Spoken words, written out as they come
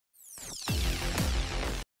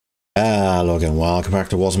Hello again, welcome back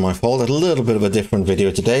to Wasn't My Fault. A little bit of a different video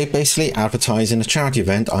today, basically advertising a charity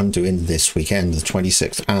event I'm doing this weekend, the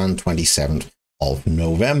 26th and 27th of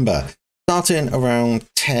November, starting around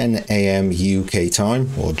 10 AM UK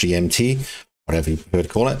time, or GMT, whatever you prefer to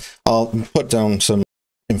call it. I'll put down some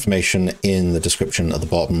information in the description at the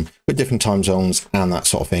bottom with different time zones and that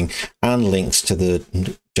sort of thing, and links to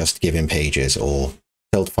the Just Giving pages or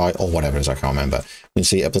Fight or whatever it is, I can't remember. You can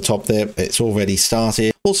see up the top there, it's already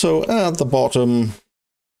started. Also at the bottom,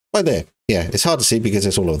 by there, yeah, it's hard to see because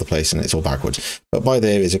it's all over the place and it's all backwards. But by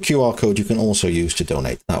there is a QR code you can also use to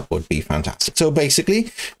donate. That would be fantastic. So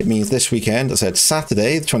basically, it means this weekend, as I said,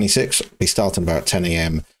 Saturday, the 26th, we start at about 10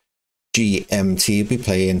 AM GMT, be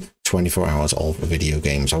playing 24 hours of video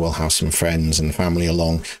games. I will have some friends and family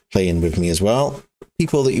along playing with me as well.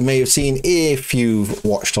 People that you may have seen if you've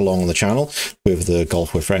watched along on the channel with the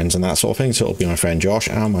Golf with Friends and that sort of thing. So it'll be my friend Josh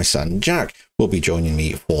and my son Jack will be joining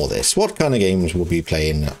me for this. What kind of games we'll be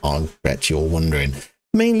playing, I bet you're wondering.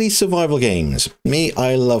 Mainly survival games. Me,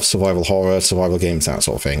 I love survival horror, survival games, that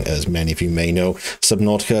sort of thing. As many of you may know,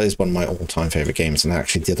 Subnautica is one of my all-time favorite games, and I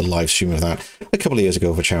actually did a live stream of that a couple of years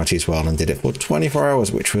ago for charity as well, and did it for 24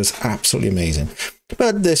 hours, which was absolutely amazing.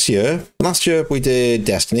 But this year, last year we did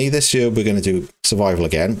Destiny. This year we're going to do survival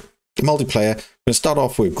again. Multiplayer. We're going to start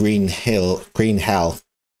off with Green Hell,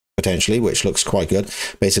 potentially, which looks quite good.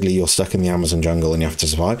 Basically, you're stuck in the Amazon jungle and you have to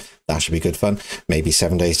survive. That should be good fun. Maybe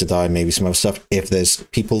 7 days to die, maybe some other stuff. If there's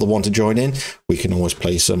people that want to join in, we can always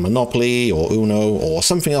play some Monopoly or Uno or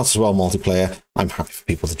something else as well, multiplayer. I'm happy for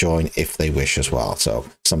people to join if they wish as well. So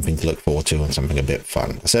something to look forward to and something a bit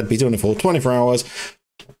fun. I said be doing it for 24 hours,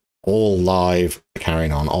 all live,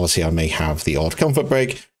 carrying on. Obviously, I may have the odd comfort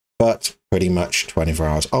break, but pretty much 24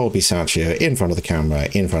 hours. I'll be sat here in front of the camera,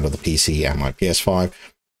 in front of the PC and my PS5,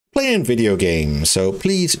 playing video games. So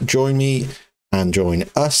please join me and join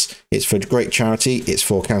us. It's for great charity. It's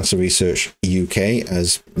for Cancer Research UK.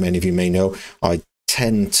 As many of you may know, I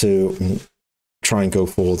tend to try and go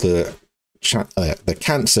for the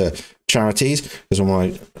cancer charities, because one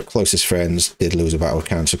of my closest friends did lose a battle with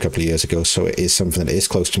cancer a couple of years ago. So it is something that is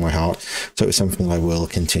close to my heart. So it's something that I will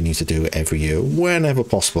continue to do every year whenever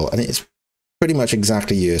possible. And it's pretty much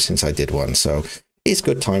exactly a year since I did one. So it's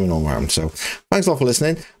good timing all around. So thanks a lot for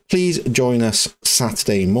listening. Please join us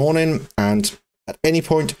Saturday morning and at any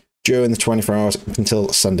point during the 24 hours until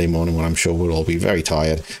Sunday morning, when I'm sure we'll all be very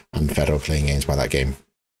tired and fed up playing games by that game.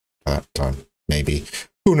 By that time, maybe.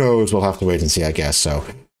 Who knows? We'll have to wait and see, I guess. So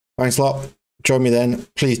thanks a lot. Join me then.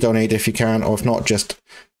 Please donate if you can, or if not, just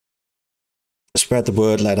spread the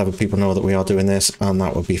word. Let other people know that we are doing this, and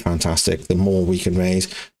that would be fantastic. The more we can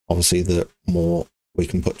raise, obviously, the more we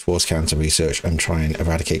can put towards cancer research and try and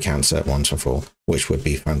eradicate cancer once and for all, which would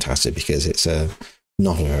be fantastic because it's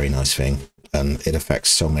not a very nice thing and it affects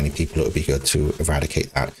so many people. It would be good to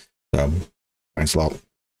eradicate that. So thanks a lot.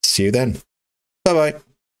 See you then. Bye bye.